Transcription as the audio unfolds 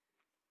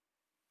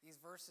These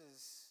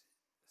verses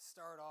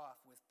start off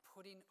with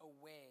putting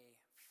away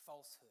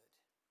falsehood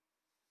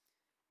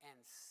and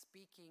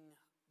speaking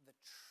the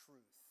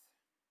truth.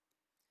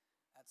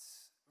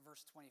 That's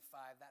verse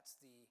 25. That's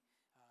the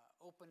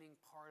opening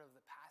part of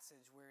the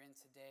passage we're in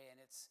today,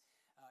 and it's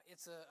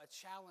a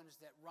challenge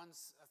that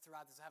runs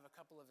throughout this. I have a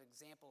couple of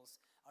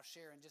examples I'll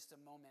share in just a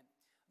moment.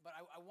 But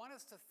I want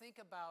us to think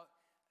about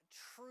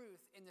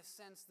truth in the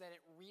sense that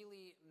it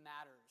really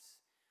matters.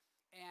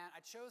 And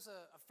I chose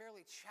a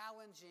fairly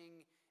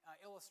challenging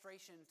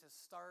illustration to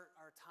start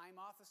our time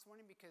off this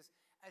morning, because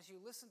as you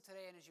listen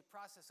today and as you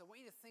process, I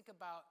want you to think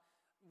about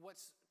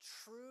what's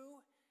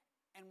true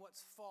and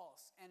what's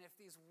false. And if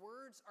these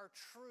words are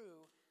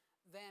true,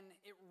 then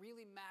it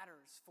really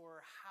matters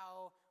for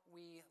how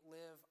we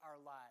live our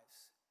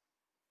lives.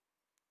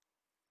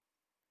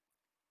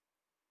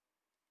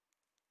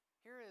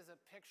 Here is a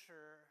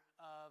picture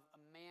of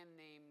a man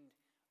named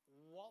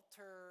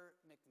Walter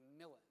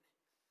McMillan.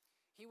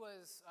 He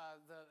was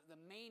the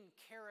main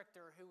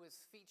character who was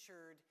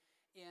featured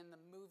in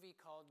the movie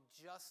called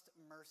Just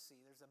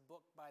Mercy. There's a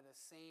book by the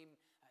same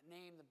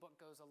name. The book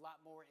goes a lot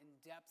more in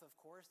depth, of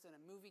course, than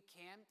a movie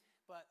can,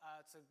 but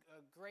it's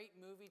a great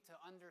movie to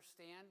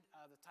understand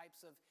the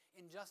types of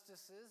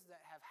injustices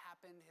that have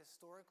happened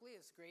historically.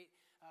 It's great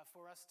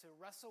for us to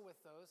wrestle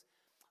with those.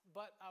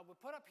 But we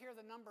put up here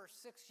the number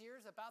 6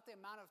 years, about the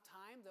amount of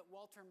time that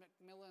Walter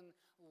McMillan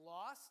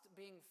lost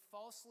being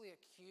falsely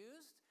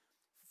accused,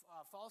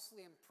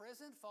 falsely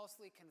imprisoned,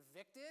 falsely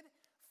convicted,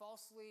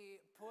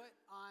 falsely put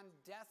on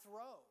death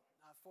row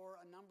for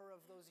a number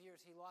of those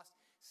years. He lost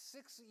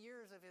 6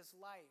 years of his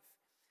life.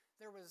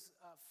 There was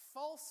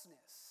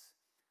falseness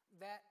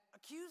that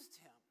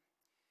accused him.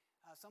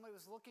 Somebody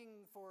was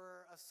looking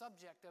for a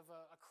subject of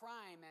a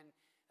crime and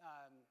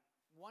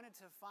wanted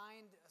to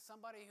find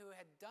somebody who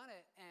had done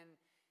it, and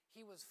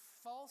he was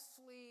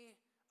falsely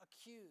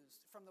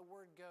accused from the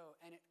word go,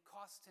 and it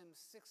cost him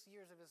 6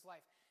 years of his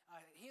life.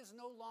 He is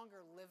no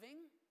longer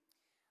living,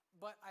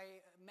 but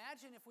I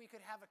imagine if we could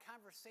have a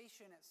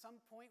conversation at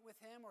some point with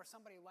him or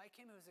somebody like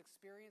him who's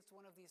experienced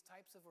one of these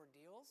types of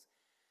ordeals,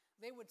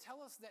 they would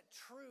tell us that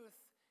truth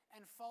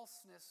and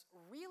falseness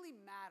really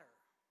matter.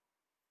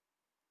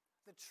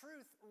 The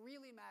truth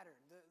really mattered.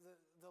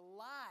 The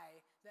lie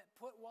that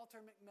put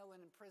Walter McMillan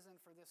in prison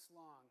for this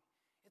long,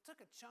 it took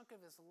a chunk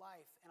of his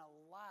life and a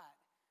lot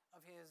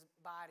of his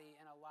body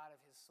and a lot of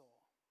his soul.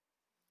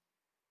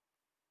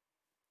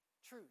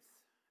 Truth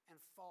and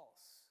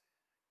false,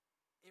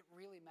 it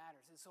really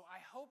matters. And so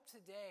I hope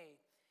today,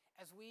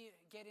 as we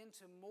get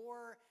into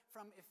more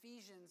from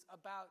Ephesians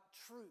about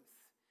truth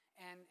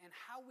and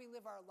how we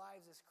live our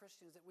lives as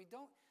Christians, that we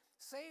don't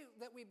say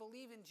that we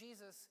believe in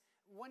Jesus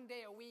one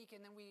day a week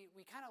and then we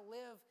kind of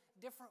live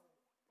different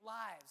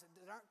lives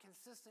that aren't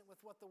consistent with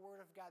what the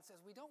Word of God says.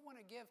 We don't want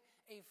to give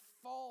a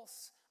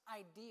false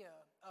idea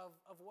of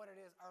what it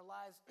is. Our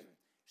lives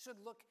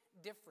should look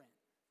different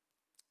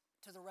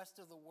to the rest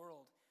of the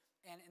world.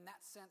 And in that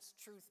sense,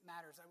 truth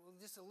matters.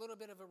 Just a little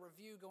bit of a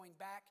review going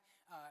back.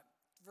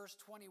 Verse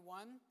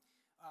 21,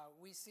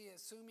 we see,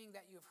 assuming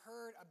that you've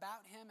heard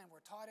about him and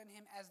were taught in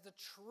him as the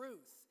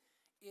truth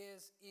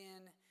is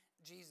in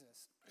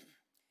Jesus.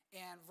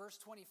 And verse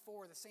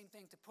 24, the same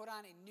thing, to put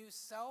on a new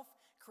self,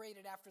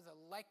 created after the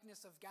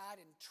likeness of God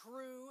in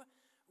true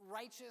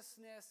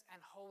righteousness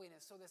and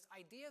holiness. So this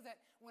idea that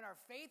when our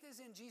faith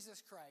is in Jesus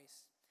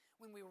Christ,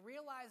 when we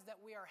realize that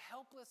we are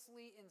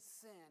helplessly in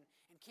sin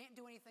and can't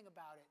do anything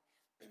about it,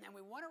 and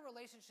we want a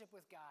relationship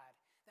with God,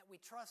 that we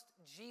trust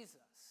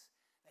Jesus,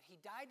 that he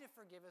died to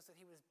forgive us, that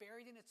he was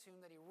buried in a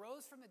tomb, that he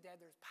rose from the dead.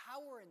 There's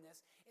power in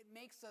this. It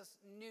makes us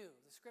new.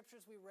 The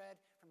scriptures we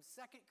read from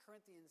 2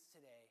 Corinthians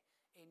today,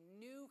 a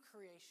new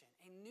creation,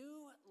 a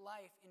new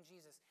life in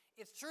Jesus.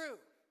 It's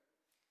true,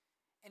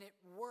 and it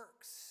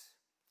works.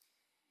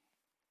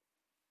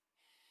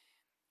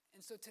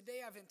 And so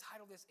today I've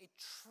entitled this, A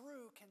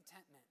True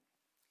Contentment.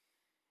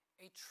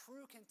 A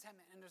true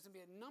contentment. And there's going to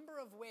be a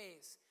number of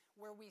ways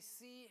where we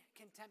see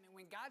contentment.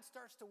 When God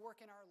starts to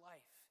work in our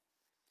life,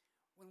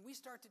 when we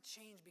start to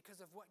change because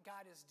of what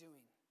God is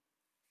doing,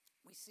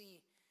 we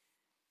see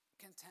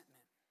contentment.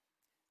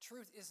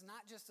 Truth is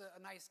not just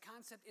a nice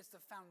concept, it's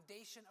the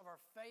foundation of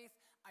our faith.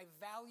 I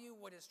value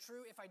what is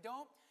true. If I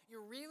don't,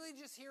 you're really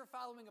just here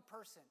following a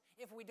person.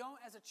 If we don't,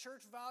 as a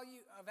church,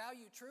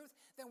 value truth,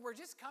 then we're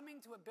just coming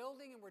to a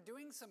building and we're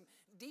doing some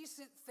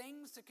decent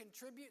things to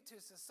contribute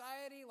to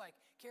society, like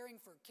caring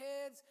for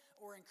kids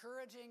or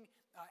encouraging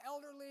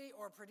elderly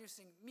or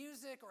producing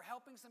music or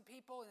helping some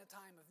people in a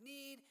time of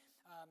need.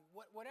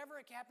 Whatever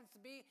it happens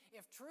to be,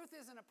 if truth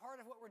isn't a part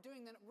of what we're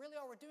doing, then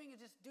really all we're doing is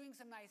just doing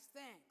some nice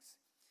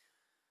things.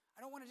 I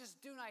don't want to just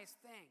do nice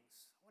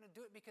things. I want to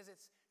do it because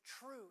it's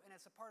true and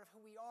it's a part of who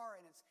we are,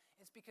 and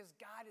it's because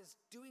God is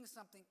doing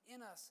something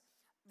in us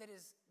that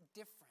is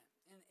different.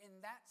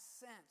 In that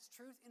sense,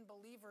 truth in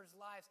believers'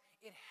 lives,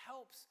 it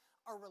helps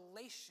our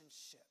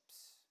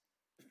relationships.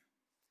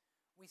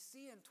 We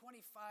see in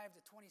 25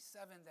 to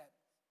 27 that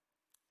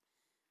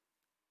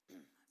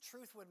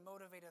truth would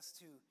motivate us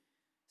to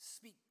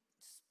speak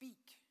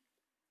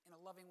in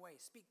a loving way.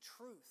 Speak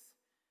truth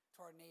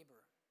to our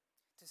neighbor.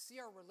 To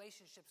see our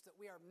relationships that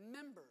we are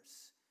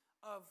members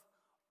of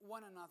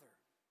one another.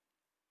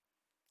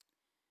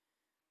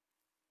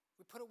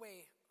 We put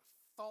away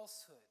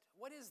falsehood.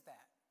 What is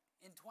that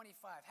in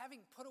 25?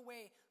 Having put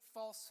away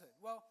falsehood.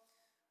 Well,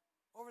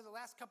 over the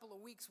last couple of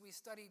weeks, we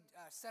studied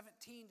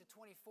 17 to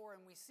 24,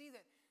 and we see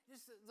that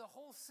just the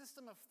whole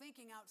system of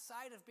thinking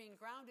outside of being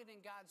grounded in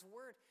God's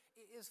word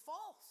is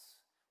false.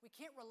 We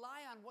can't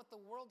rely on what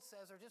the world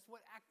says or just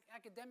what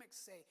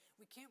academics say.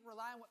 We can't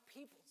rely on what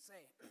people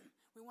say.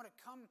 We want to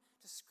come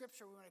to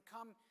Scripture. We want to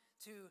come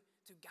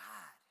to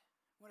God.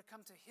 We want to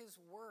come to His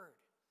word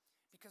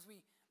because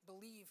we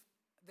believe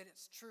that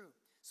it's true.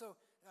 So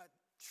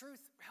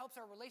truth helps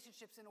our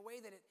relationships in a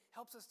way that it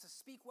helps us to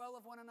speak well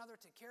of one another,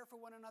 to care for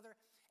one another.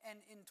 And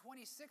in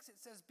 26 it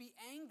says, be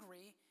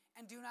angry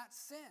and do not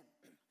sin.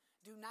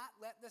 Do not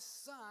let the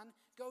sun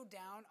go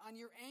down on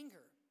your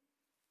anger.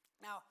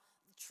 Now,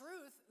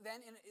 truth,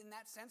 then, in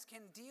that sense,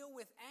 can deal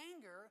with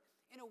anger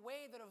in a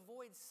way that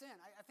avoids sin.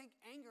 I think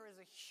anger is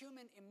a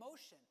human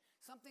emotion.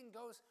 Something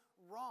goes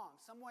wrong.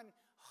 Someone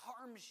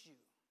harms you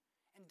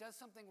and does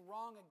something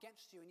wrong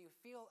against you, and you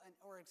feel,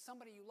 or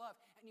somebody you love,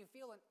 and you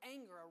feel an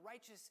anger, a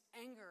righteous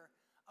anger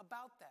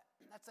about that.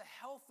 That's a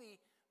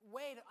healthy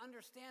way to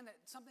understand that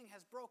something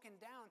has broken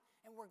down,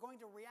 and we're going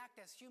to react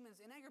as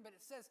humans in anger, but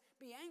it says,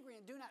 be angry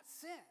and do not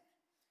sin.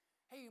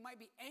 Hey, you might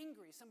be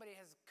angry. Somebody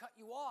has cut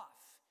you off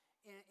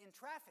in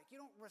traffic. You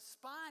don't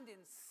respond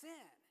in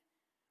sin.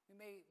 We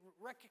may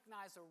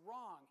recognize a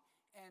wrong,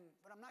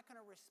 but I'm not going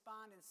to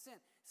respond in sin.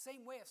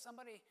 Same way, if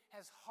somebody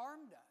has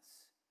harmed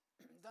us,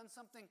 done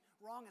something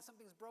wrong and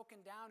something's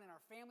broken down in our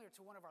family or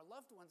to one of our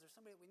loved ones or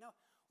somebody that we know,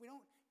 we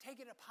don't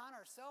take it upon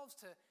ourselves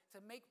to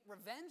make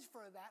revenge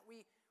for that.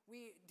 We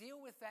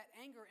deal with that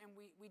anger and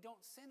we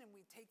don't sin, and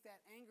we take that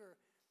anger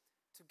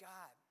to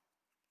God.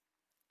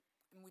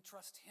 And we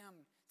trust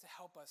Him to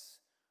help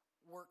us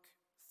work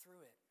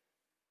through it.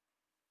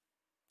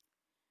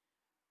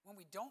 When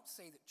we don't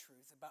say the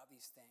truth about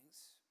these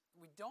things,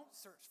 we don't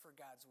search for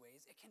God's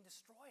ways, it can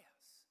destroy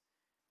us.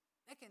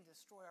 It can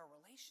destroy our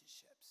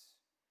relationships.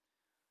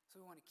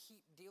 So we want to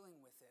keep dealing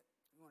with it.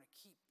 We want to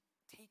keep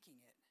taking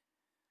it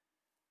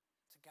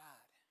to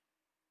God.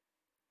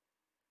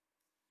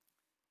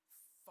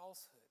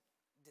 Falsehood,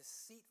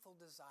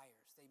 deceitful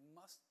desires, they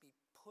must be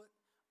put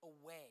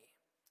away,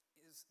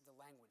 is the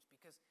language,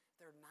 because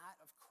they're not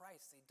of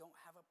Christ. They don't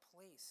have a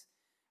place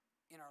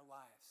in our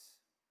lives.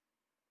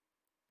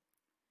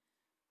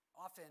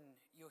 Often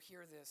you'll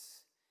hear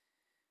this,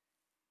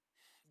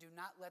 do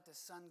not let the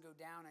sun go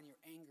down on your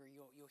anger.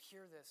 You'll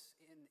hear this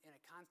in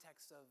a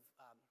context of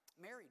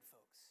married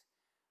folks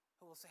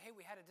who will say, hey,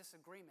 we had a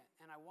disagreement,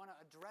 and I want to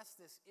address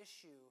this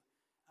issue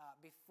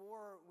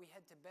before we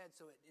head to bed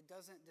so it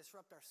doesn't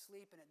disrupt our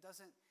sleep, and it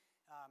doesn't,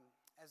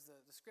 as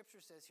the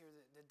scripture says here,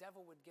 the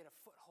devil would get a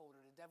foothold,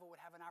 or the devil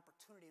would have an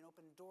opportunity, an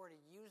open door to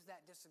use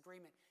that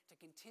disagreement to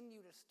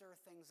continue to stir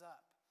things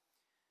up.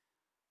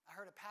 I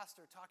heard a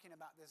pastor talking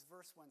about this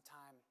verse one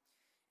time,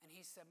 and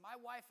he said, my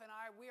wife and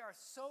I, we are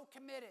so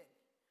committed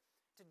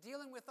to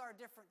dealing with our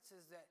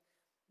differences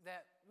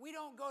that we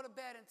don't go to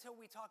bed until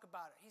we talk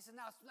about it. He said,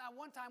 now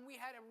one time we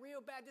had a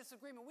real bad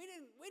disagreement. We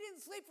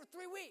didn't sleep for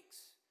 3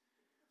 weeks.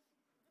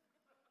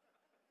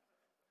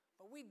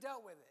 But we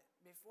dealt with it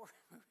before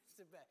we went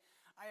to bed.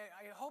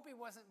 I hope he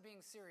wasn't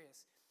being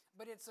serious.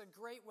 But it's a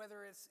great,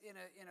 whether it's in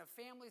a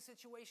family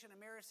situation, a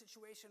marriage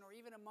situation, or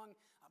even among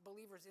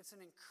believers, it's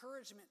an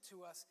encouragement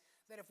to us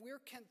that if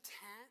we're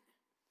content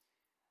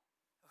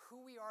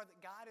who we are, that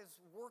God is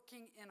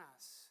working in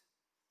us,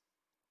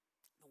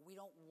 that we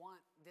don't want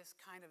this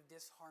kind of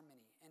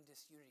disharmony and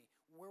disunity.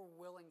 We're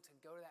willing to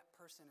go to that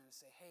person and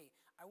say, hey,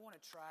 I want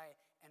to try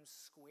and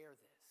square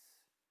this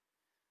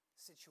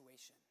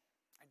situation.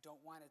 I don't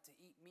want it to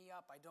eat me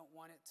up. I don't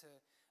want it to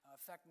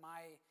affect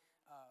my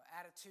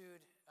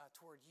attitude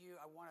toward you.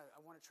 I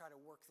want to try to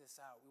work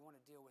this out. We want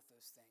to deal with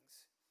those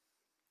things.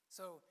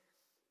 So,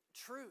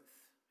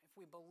 truth. If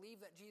we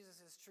believe that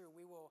Jesus is true,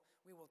 we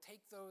will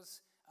take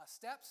those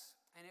steps,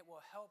 and it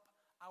will help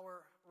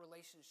our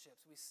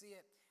relationships. We see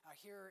it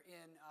here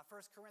in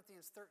 1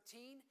 Corinthians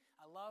 13.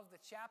 I love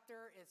the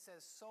chapter. It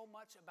says so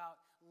much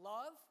about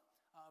love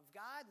of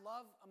God,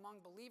 love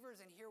among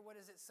believers. And here, what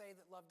does it say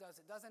that love does?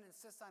 It doesn't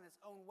insist on its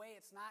own way.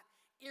 It's not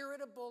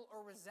irritable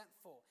or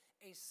resentful.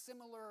 A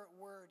similar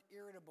word,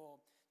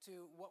 irritable,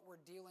 to what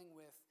we're dealing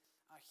with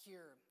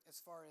here as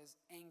far as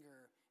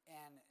anger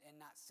and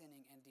not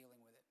sinning and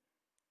dealing with it.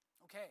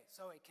 Okay,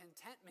 so a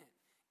contentment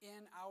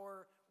in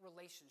our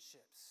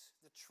relationships.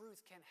 The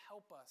truth can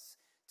help us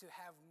to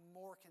have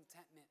more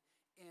contentment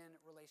in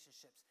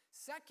relationships.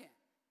 Second,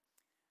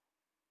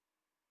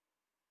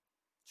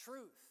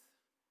 truth.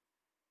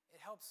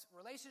 It helps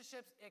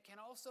relationships. It can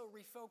also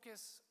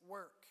refocus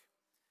work.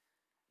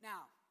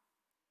 Now,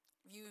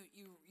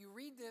 you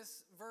read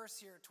this verse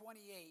here,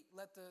 28,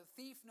 let the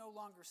thief no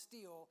longer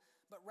steal,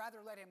 but rather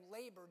let him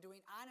labor,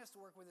 doing honest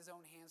work with his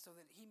own hands, so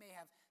that he may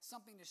have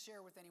something to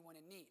share with anyone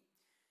in need.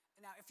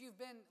 Now, if you've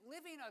been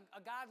living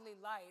a godly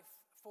life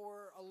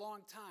for a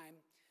long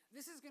time,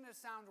 This is going to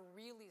sound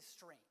really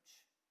strange.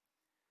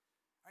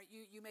 All right,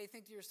 you may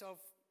think to yourself,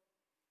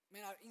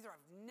 man, either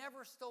I've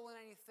never stolen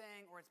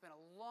anything or it's been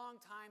a long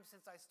time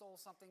since I stole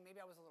something.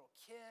 Maybe I was a little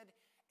kid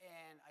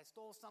and I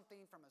stole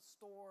something from a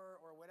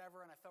store or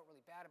whatever and I felt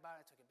really bad about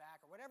it. I took it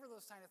back or whatever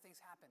those kind of things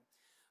happen.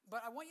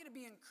 But I want you to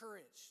be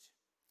encouraged.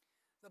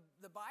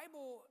 The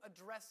Bible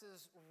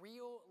addresses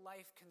real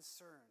life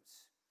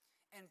concerns.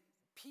 And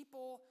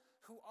people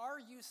who are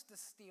used to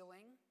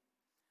stealing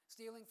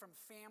from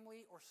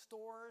family or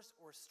stores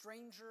or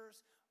strangers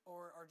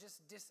or are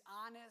just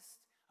dishonest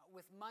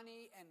with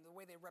money and the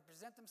way they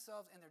represent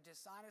themselves, and they're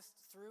dishonest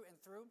through and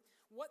through.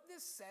 What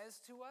this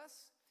says to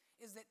us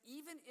is that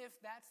even if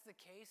that's the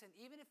case, and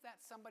even if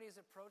that's somebody's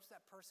approach,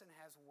 that person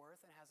has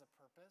worth and has a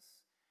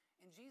purpose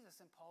in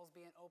Jesus. And Paul's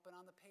being open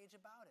on the page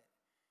about it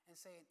and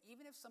saying,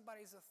 even if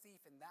somebody's a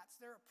thief and that's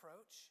their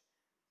approach,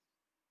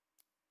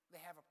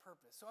 they have a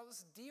purpose. So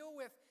let's deal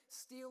with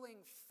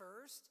stealing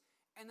first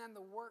and then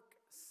the work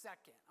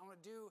second. I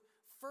want to do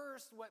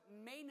first what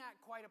may not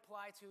quite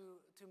apply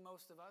to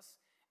most of us.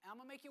 And I'm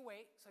going to make you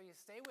wait, so you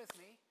stay with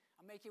me.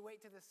 I'll make you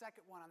wait to the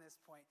second one on this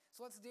point.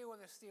 So let's deal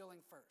with the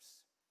stealing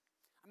first.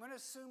 I'm going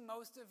to assume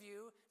most of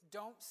you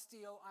don't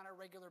steal on a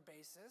regular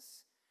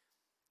basis.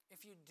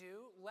 If you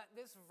do, let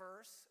this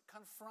verse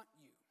confront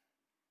you.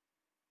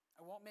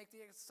 I won't make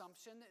the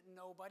assumption that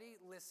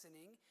nobody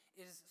listening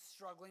is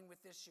struggling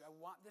with this issue. I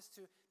want this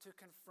to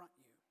confront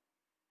you.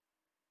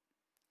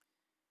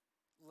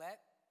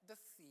 Let the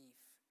thief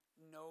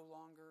no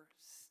longer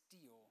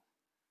steal,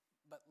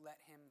 but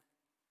let him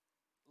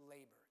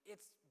labor.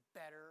 It's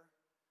better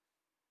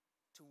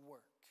to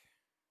work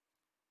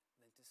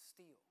than to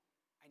steal.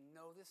 I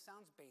know this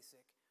sounds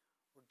basic.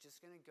 We're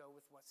just going to go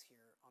with what's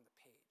here on the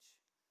page.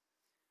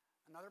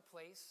 Another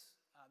place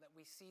that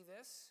we see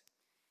this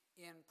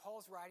in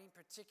Paul's writing,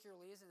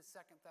 particularly, is in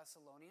 2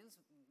 Thessalonians.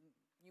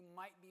 You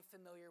might be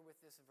familiar with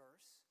this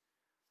verse.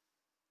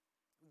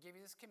 We give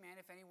you this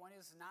command, if anyone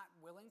is not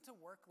willing to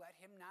work, let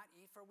him not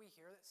eat, for we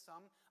hear that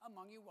some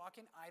among you walk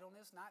in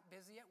idleness, not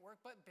busy at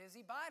work, but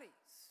busy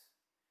bodies.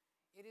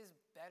 It is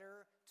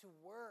better to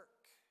work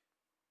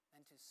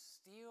than to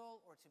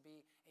steal or to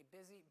be a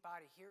busy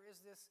body. Here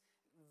is this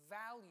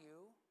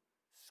value,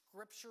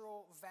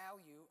 scriptural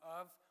value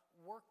of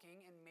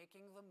working and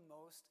making the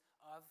most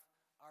of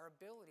our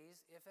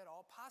abilities, if at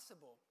all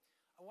possible.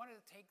 I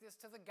wanted to take this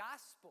to the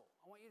gospel.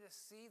 I want you to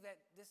see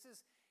that this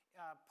is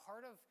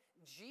part of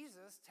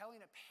Jesus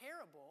telling a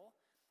parable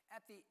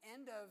at the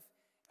end of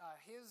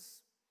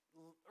his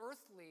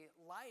earthly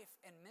life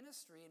and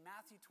ministry in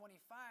Matthew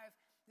 25.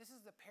 This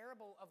is the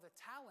parable of the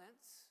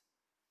talents,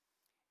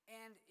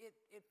 and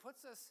it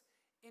puts us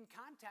in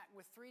contact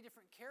with three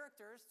different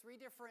characters, three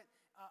different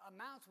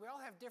amounts. We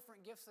all have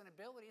different gifts and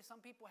abilities.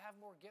 Some people have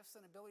more gifts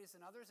and abilities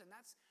than others, and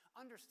that's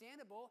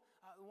understandable.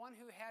 The one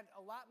who had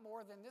a lot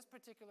more than this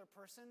particular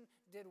person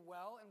did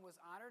well and was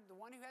honored. The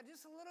one who had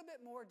just a little bit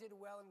more did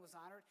well and was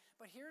honored.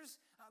 But here's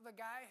the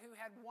guy who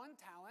had one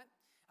talent,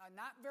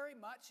 not very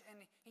much,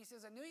 and he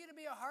says, I knew you to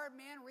be a hard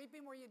man,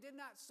 reaping where you did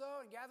not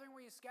sow and gathering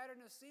where you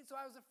scattered no seed, so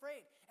I was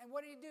afraid. And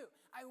what did he do?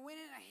 I went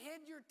in and I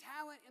hid your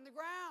talent in the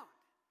ground.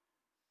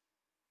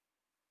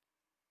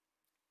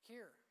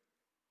 Here,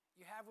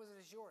 you have what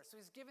is yours. So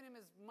he's giving him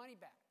his money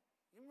back.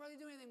 He didn't really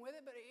do anything with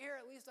it, but here,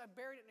 at least I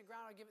buried it in the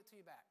ground. I'll give it to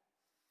you back.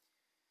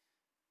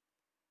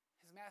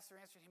 His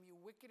master answered him, you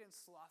wicked and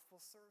slothful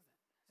servant.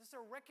 Just a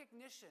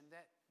recognition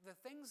that the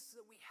things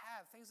that we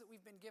have, things that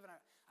we've been given,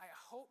 I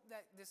hope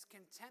that this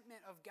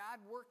contentment of God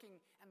working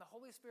and the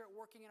Holy Spirit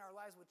working in our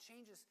lives would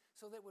change us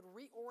so that it would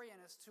reorient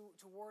us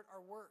toward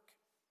our work.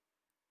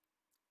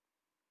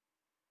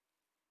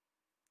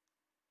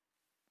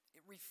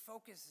 It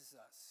refocuses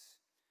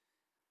us.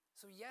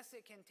 So yes,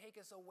 it can take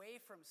us away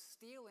from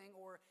stealing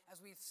or, as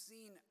we've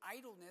seen,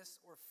 idleness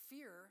or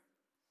fear,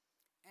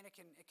 and it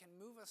can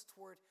move us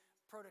toward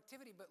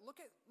productivity. But look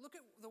at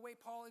the way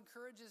Paul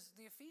encourages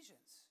the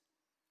Ephesians.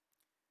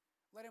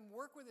 Let him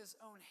work with his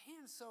own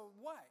hands. So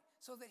why?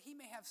 So that he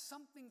may have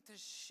something to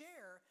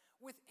share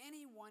with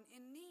anyone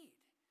in need.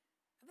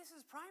 And this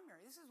is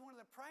primary. This is one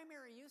of the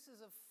primary uses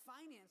of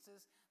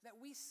finances that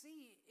we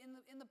see in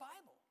the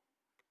Bible.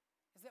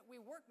 Is that we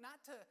work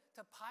not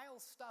to pile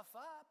stuff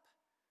up,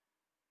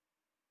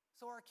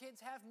 so our kids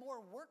have more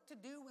work to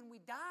do when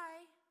we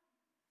die.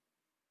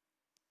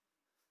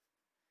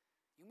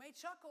 You may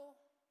chuckle,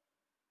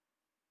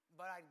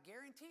 but I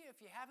guarantee you, if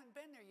you haven't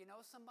been there, you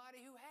know somebody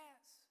who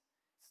has.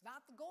 It's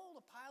not the goal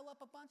to pile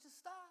up a bunch of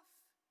stuff.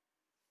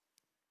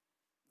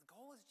 The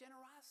goal is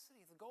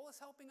generosity. The goal is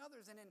helping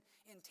others. And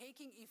in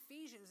taking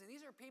Ephesians, and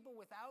these are people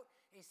without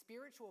a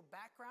spiritual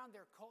background.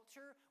 Their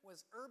culture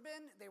was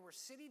urban. They were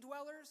city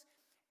dwellers.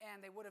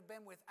 And they would have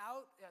been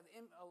without,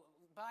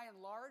 by and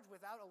large,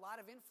 without a lot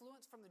of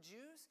influence from the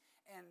Jews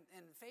and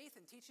faith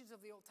and teachings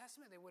of the Old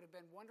Testament. They would have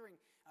been wondering,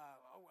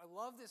 I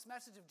love this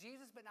message of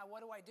Jesus, but now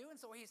what do I do?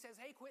 And so he says,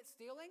 hey, quit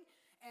stealing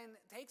and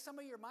take some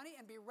of your money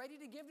and be ready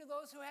to give to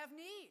those who have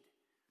need.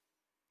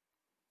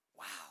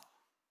 Wow.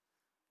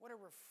 What a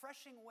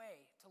refreshing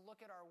way to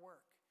look at our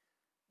work.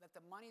 that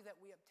the money that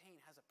we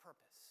obtain has a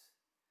purpose,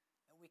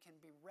 that we can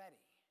be ready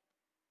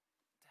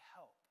to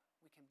help.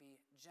 We can be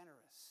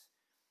generous,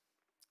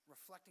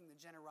 reflecting the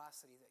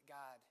generosity that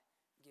God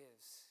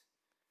gives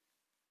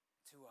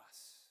to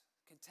us.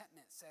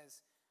 Contentment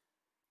says,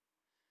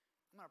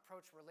 I'm going to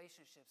approach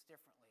relationships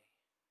differently.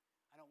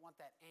 I don't want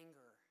that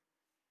anger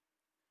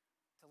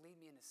to lead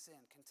me into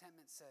sin.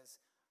 Contentment says,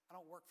 I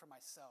don't work for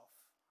myself.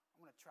 I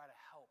want to try to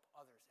help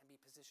others and be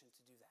positioned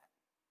to do that.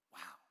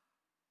 Wow.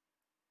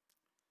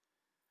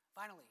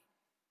 Finally,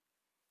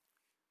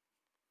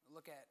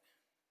 look at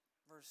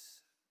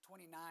verse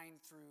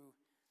 29 through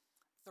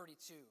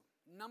 32.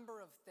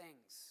 Number of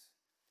things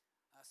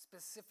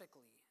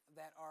specifically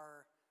that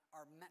are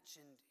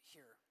mentioned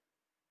here.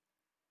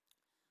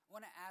 I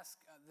want to ask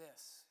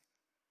this.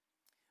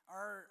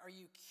 Are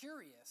you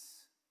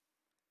curious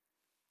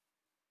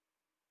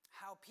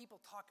how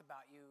people talk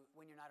about you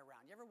when you're not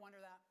around? You ever wonder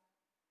that?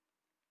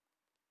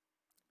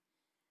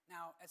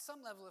 Now, at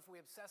some level, if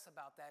we obsess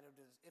about that,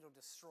 it'll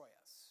destroy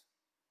us.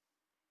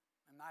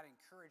 I'm not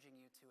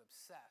encouraging you to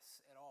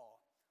obsess at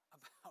all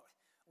about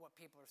what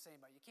people are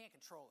saying about you. You can't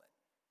control it.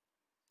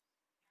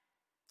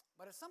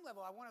 But at some level,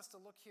 I want us to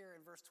look here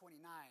in verse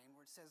 29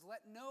 where it says,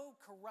 let no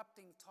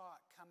corrupting talk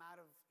come out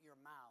of your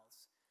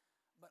mouths,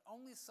 but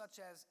only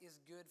such as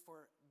is good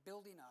for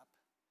building up,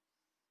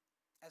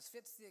 as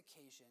fits the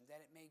occasion, that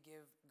it may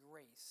give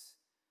grace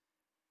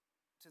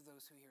to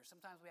those who hear.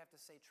 Sometimes we have to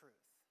say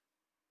truth.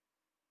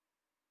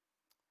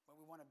 But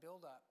we want to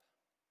build up,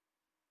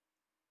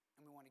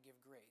 and we want to give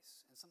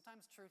grace. And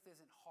sometimes truth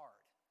isn't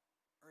hard,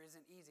 or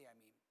isn't easy, I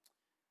mean.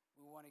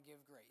 We want to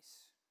give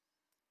grace.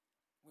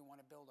 We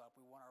want to build up.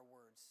 We want our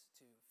words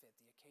to fit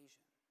the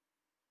occasion.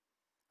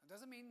 It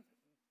doesn't mean,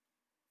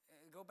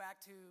 go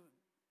back to,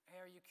 hey,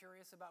 are you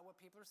curious about what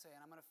people are saying?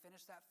 I'm going to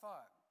finish that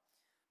thought.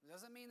 It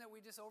doesn't mean that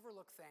we just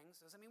overlook things.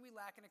 It doesn't mean we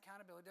lack in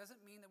accountability. It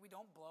doesn't mean that we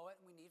don't blow it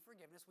and we need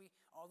forgiveness.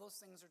 All those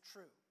things are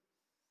true.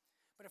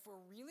 But if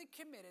we're really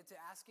committed to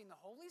asking the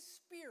Holy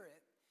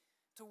Spirit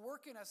to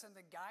work in us and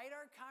to guide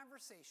our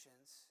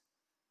conversations,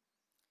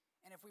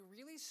 and if we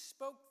really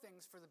spoke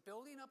things for the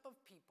building up of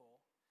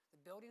people,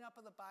 the building up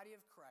of the body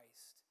of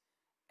Christ,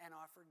 and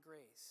offered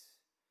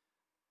grace,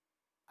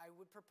 I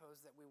would propose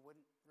that we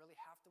wouldn't really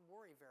have to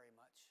worry very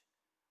much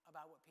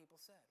about what people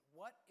said.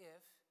 What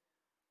if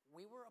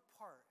we were a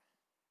part,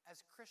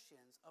 as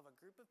Christians, of a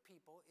group of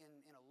people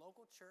in a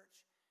local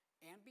church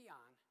and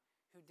beyond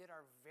who did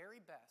our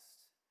very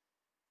best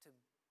to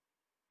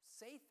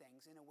say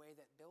things in a way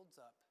that builds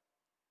up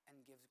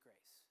and gives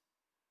grace?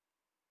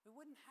 We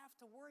wouldn't have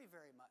to worry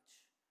very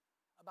much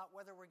about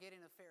whether we're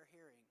getting a fair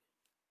hearing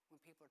when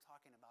people are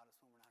talking about us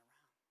when we're not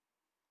around.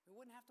 We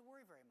wouldn't have to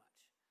worry very much.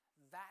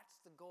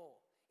 That's the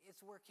goal.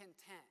 It's we're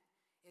content.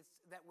 It's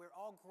that we're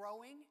all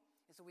growing,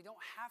 and so we don't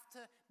have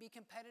to be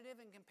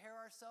competitive and compare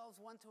ourselves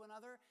one to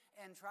another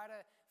and try to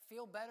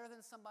feel better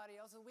than somebody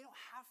else. We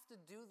don't have to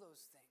do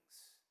those things.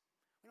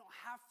 We don't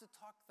have to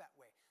talk that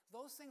way.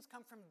 Those things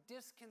come from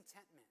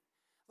discontentment.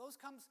 That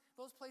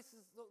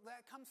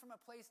comes from a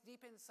place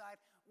deep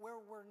inside where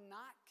we're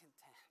not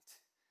content.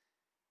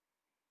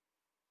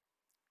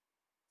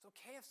 It's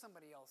okay if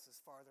somebody else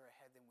is farther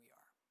ahead than we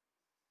are.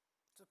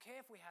 It's okay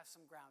if we have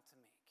some ground to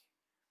make.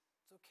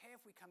 It's okay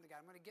if we come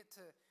together. I'm going to get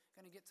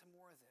to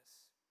more of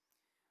this.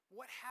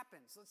 What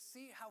happens? Let's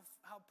see how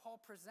Paul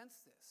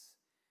presents this.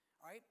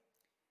 All right?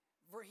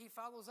 He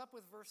follows up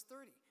with verse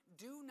 30.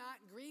 Do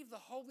not grieve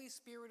the Holy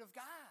Spirit of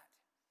God.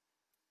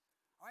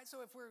 All right,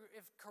 so if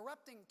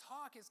corrupting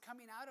talk is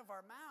coming out of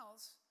our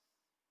mouths,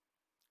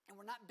 and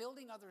we're not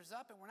building others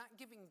up, and we're not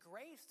giving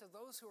grace to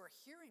those who are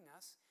hearing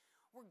us,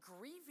 we're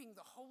grieving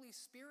the Holy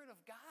Spirit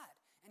of God.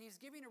 And he's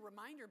giving a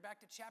reminder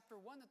back to chapter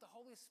 1 that the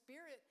Holy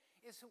Spirit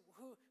is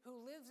who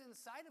lives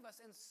inside of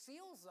us and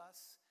seals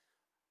us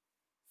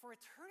for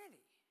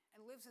eternity,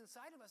 and lives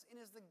inside of us, and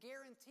is the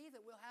guarantee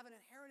that we'll have an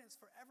inheritance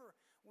forever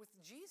with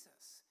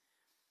Jesus.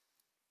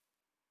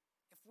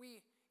 If we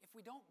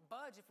don't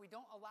budge, if we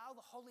don't allow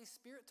the Holy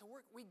Spirit to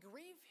work, we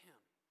grieve him.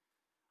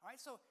 All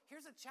right, so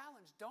here's a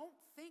challenge. Don't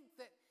think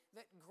that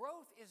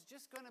growth is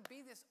just going to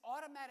be this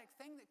automatic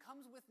thing that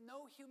comes with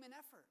no human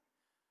effort.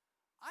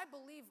 I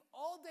believe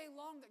all day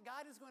long that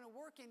God is going to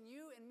work in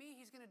you and me.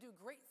 He's going to do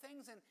great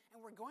things, and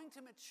we're going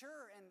to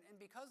mature. And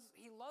because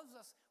he loves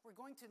us, we're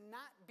going to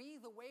not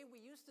be the way we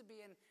used to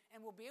be. And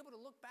we'll be able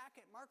to look back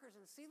at markers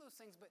and see those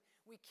things. But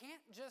we can't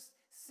just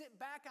sit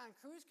back on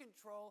cruise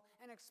control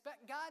and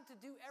expect God to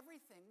do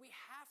everything. We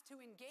have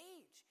to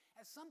engage.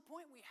 At some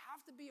point, we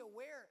have to be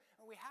aware,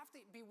 or we have to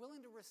be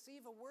willing to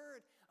receive a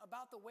word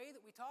about the way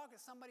that we talk.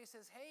 If somebody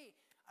says, hey,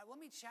 let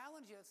me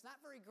challenge you, it's not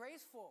very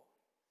graceful.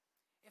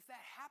 If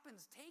that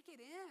happens, take it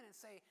in and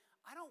say,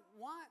 I don't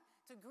want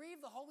to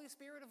grieve the Holy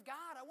Spirit of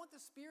God. I want the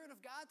Spirit of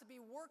God to be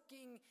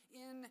working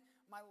in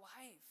my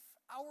life,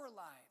 our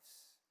lives.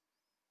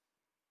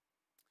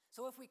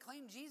 So if we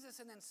claim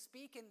Jesus and then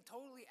speak and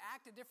totally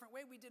act a different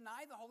way, we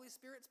deny the Holy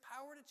Spirit's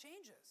power to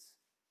change us.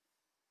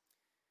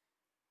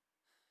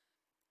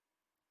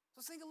 So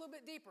Let's think a little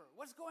bit deeper.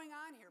 What's going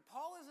on here?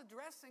 Paul is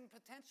addressing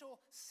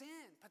potential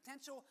sin,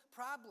 potential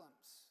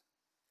problems.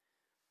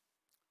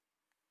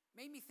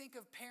 Made me think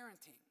of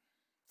parenting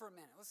for a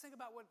minute. Let's think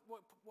about what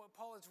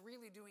Paul is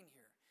really doing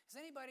here. Has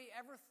anybody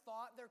ever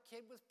thought their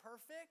kid was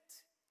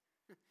perfect?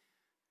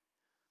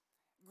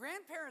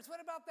 Grandparents, what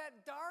about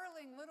that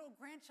darling little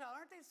grandchild?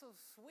 Aren't they so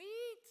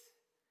sweet?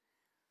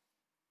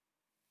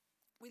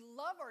 We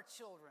love our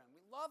children.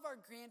 We love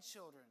our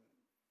grandchildren.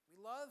 We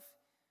love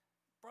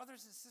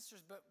brothers and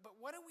sisters, but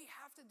what do we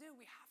have to do?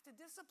 We have to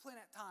discipline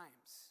at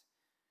times.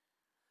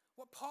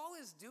 What Paul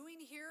is doing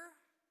here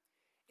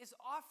is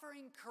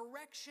offering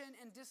correction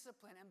and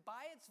discipline. And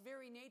by its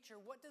very nature,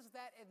 what does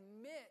that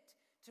admit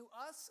to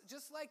us?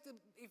 Just like the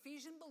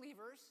Ephesian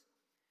believers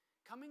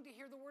coming to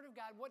hear the word of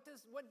God, what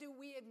do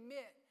we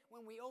admit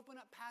when we open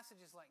up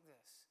passages like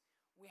this?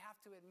 We have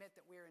to admit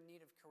that we're in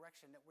need of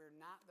correction, that we're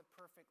not the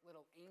perfect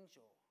little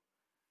angel.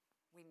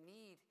 We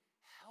need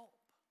help.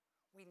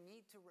 We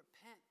need to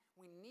repent.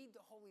 We need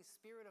the Holy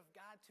Spirit of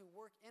God to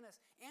work in us.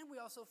 And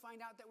we also find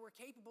out that we're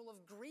capable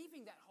of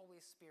grieving that Holy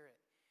Spirit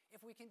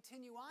if we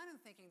continue on in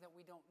thinking that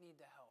we don't need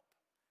the help.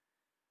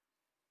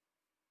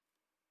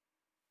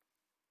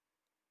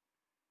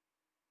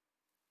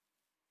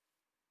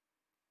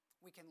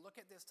 We can look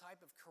at this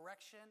type of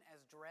correction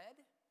as dread,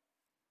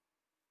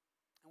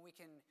 and we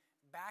can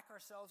back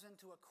ourselves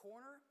into a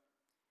corner,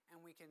 and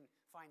we can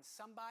find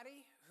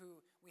somebody who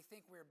we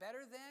think we're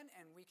better than,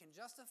 and we can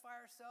justify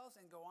ourselves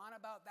and go on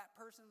about that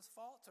person's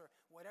faults or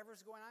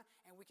whatever's going on.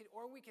 And we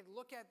could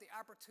look at the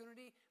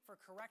opportunity for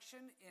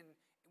correction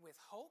with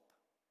hope,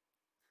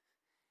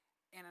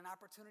 and an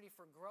opportunity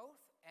for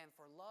growth and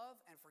for love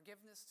and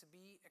forgiveness to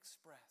be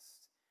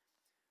expressed.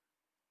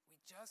 We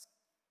just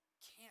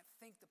can't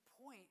think the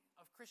point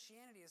of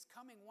Christianity is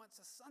coming once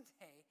a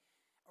Sunday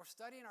or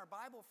studying our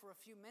Bible for a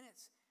few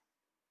minutes,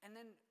 and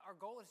then our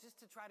goal is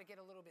just to try to get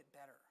a little bit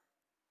better.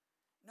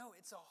 No,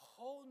 it's a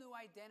whole new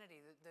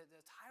identity.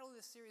 The title of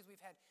this series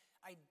we've had,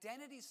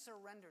 Identity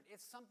Surrendered.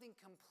 It's something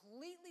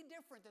completely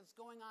different that's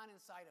going on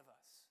inside of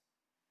us.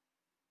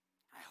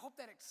 I hope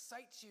that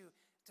excites you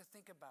to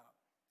think about.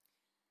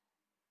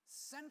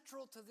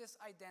 Central to this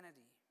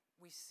identity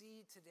we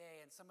see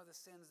today, and some of the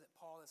sins that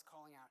Paul is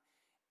calling out,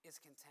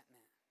 is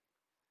contentment.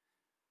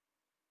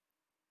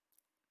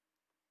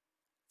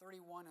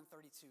 31 and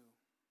 32.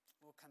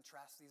 We'll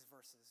contrast these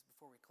verses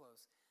before we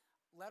close.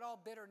 Let all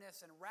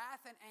bitterness and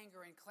wrath and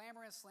anger and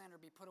clamor and slander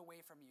be put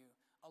away from you,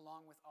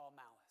 along with all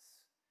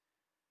malice.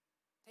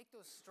 Take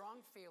those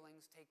strong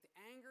feelings, take the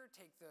anger,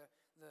 take the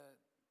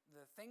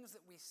things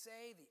that we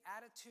say, the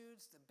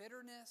attitudes, the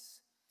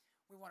bitterness.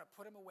 We want to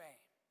put them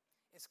away.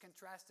 It's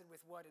contrasted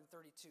with what in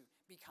 32?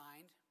 Be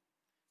kind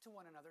to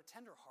one another,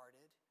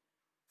 tenderhearted,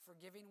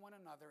 forgiving one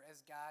another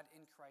as God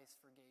in Christ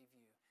forgave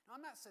you. Now,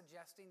 I'm not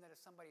suggesting that if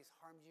somebody's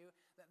harmed you,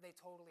 that they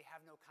totally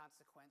have no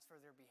consequence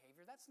for their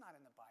behavior. That's not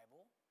in the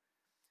Bible.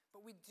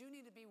 But we do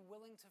need to be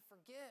willing to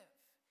forgive.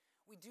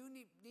 We do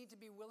need to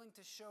be willing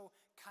to show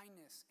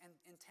kindness and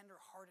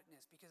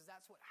tenderheartedness, because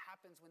that's what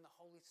happens when the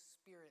Holy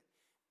Spirit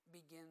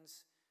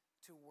begins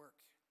to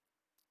work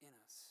in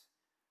us.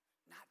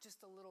 Not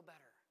just a little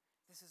better.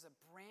 This is a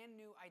brand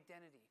new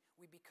identity.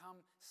 We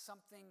become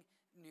something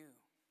new.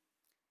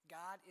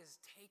 God is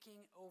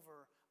taking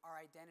over our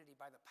identity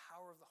by the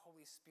power of the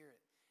Holy Spirit.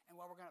 And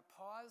while we're going to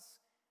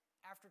pause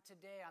after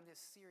today on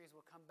this series,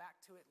 we'll come back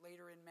to it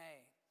later in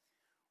May.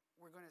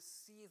 We're going to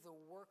see the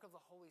work of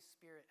the Holy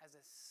Spirit as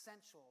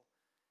essential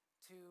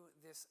to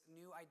this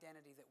new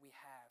identity that we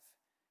have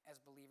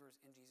as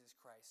believers in Jesus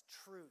Christ.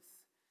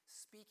 Truth,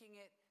 speaking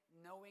it,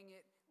 knowing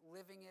it,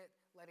 living it,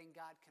 letting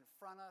God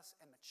confront us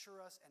and mature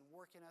us and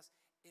work in us,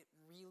 it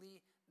really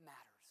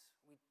matters.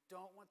 We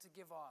don't want to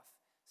give off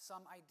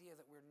some idea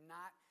that we're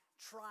not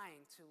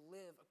trying to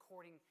live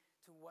according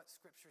to what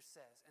Scripture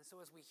says. And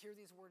so as we hear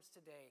these words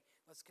today,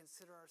 let's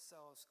consider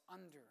ourselves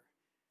under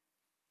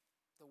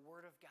the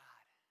Word of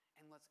God,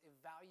 and let's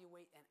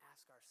evaluate and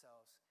ask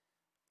ourselves,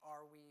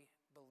 are we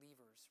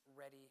believers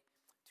ready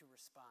to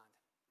respond?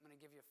 I'm going to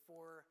give you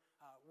 4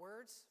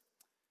 words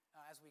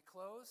as we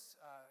close.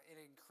 It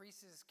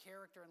increases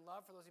character and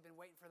love. For those who've been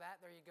waiting for that,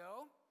 there you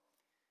go.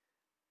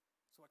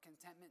 So what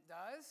contentment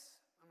does,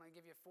 I'm going to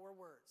give you 4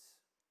 words.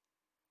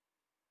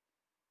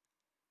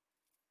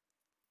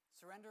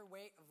 Surrender,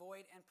 wait,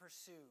 avoid, and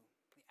pursue.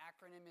 The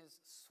acronym is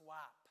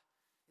SWAP.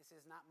 This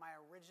is not my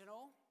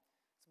original.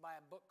 It's by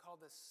a book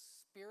called The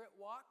Spirit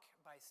Walk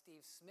by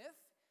Steve Smith.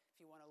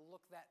 If you want to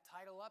look that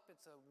title up,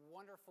 it's a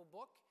wonderful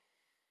book.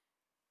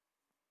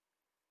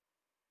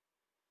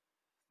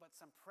 But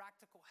some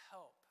practical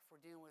help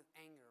for dealing with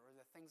anger or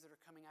the things that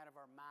are coming out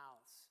of our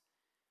mouths.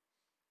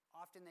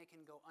 Often they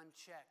can go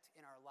unchecked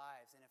in our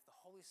lives. And if the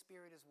Holy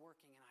Spirit is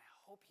working, and I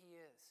hope He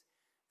is,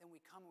 then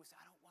we come and we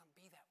say, I don't want to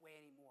be that way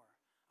anymore.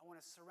 I want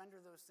to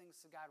surrender those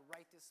things to God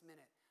right this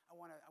minute. I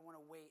want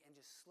to wait and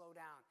just slow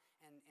down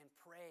and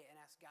pray and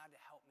ask God to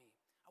help me.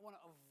 I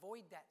want to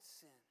avoid that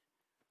sin.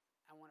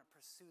 I want to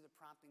pursue the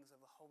promptings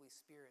of the Holy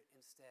Spirit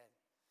instead.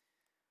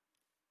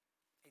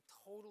 A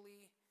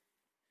totally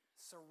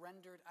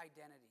surrendered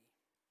identity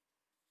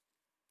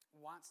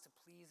wants to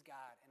please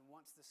God and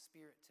wants the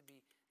Spirit to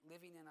be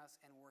living in us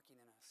and working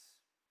in us.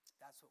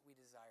 That's what we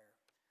desire.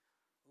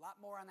 A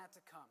lot more on that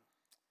to come.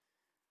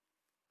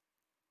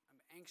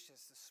 I'm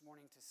anxious this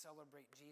morning to celebrate Jesus.